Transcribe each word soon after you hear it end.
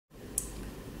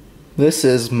This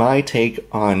is my take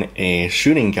on a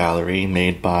shooting gallery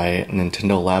made by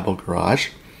Nintendo Labo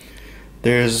Garage.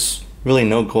 There's really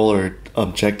no goal or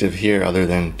objective here other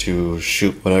than to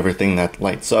shoot whatever thing that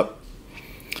lights up.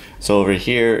 So over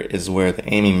here is where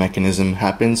the aiming mechanism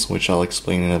happens, which I'll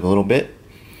explain in a little bit.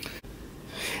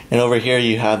 And over here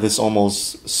you have this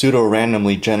almost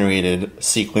pseudo-randomly generated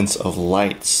sequence of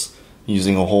lights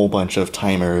using a whole bunch of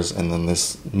timers and then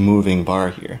this moving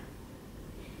bar here.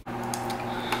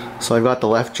 So I've got the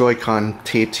left Joy-Con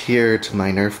taped here to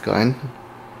my Nerf gun,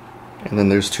 and then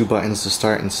there's two buttons to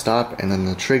start and stop, and then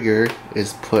the trigger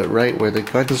is put right where the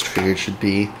gun's trigger should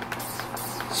be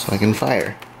so I can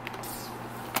fire.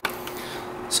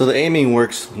 So the aiming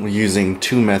works using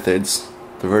two methods.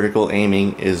 The vertical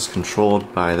aiming is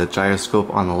controlled by the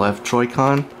gyroscope on the left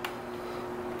Joy-Con.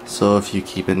 So if you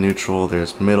keep it neutral,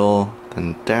 there's middle,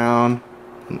 then down,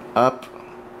 and up.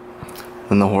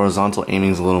 Then the horizontal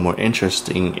aiming is a little more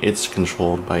interesting. It's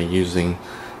controlled by using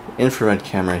the infrared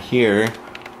camera here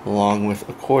along with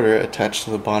a quarter attached to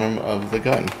the bottom of the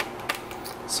gun.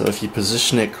 So if you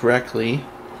position it correctly,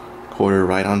 quarter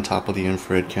right on top of the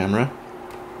infrared camera,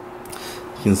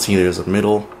 you can see there's a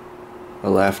middle, a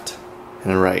left,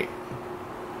 and a right.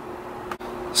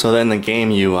 So then the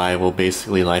game UI will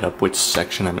basically light up which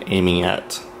section I'm aiming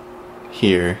at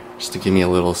here, just to give me a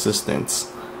little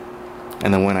assistance.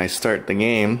 And then when I start the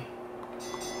game,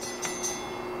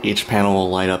 each panel will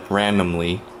light up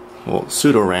randomly, well,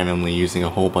 pseudo-randomly, using a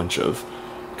whole bunch of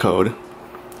code.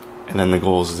 And then the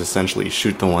goal is essentially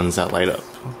shoot the ones that light up.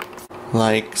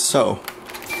 Like so.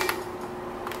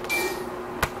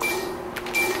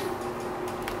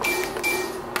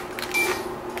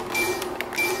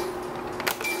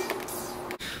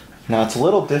 Now it's a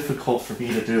little difficult for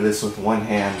me to do this with one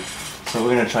hand, so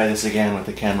we're going to try this again with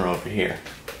the camera over here.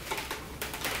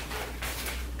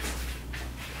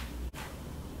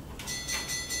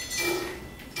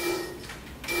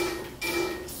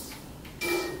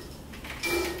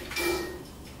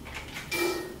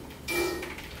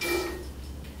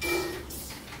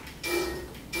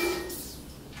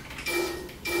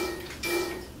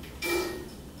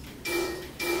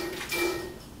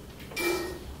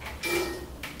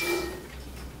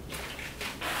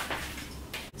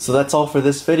 So that's all for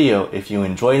this video. If you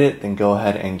enjoyed it, then go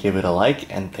ahead and give it a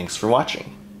like, and thanks for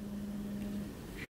watching.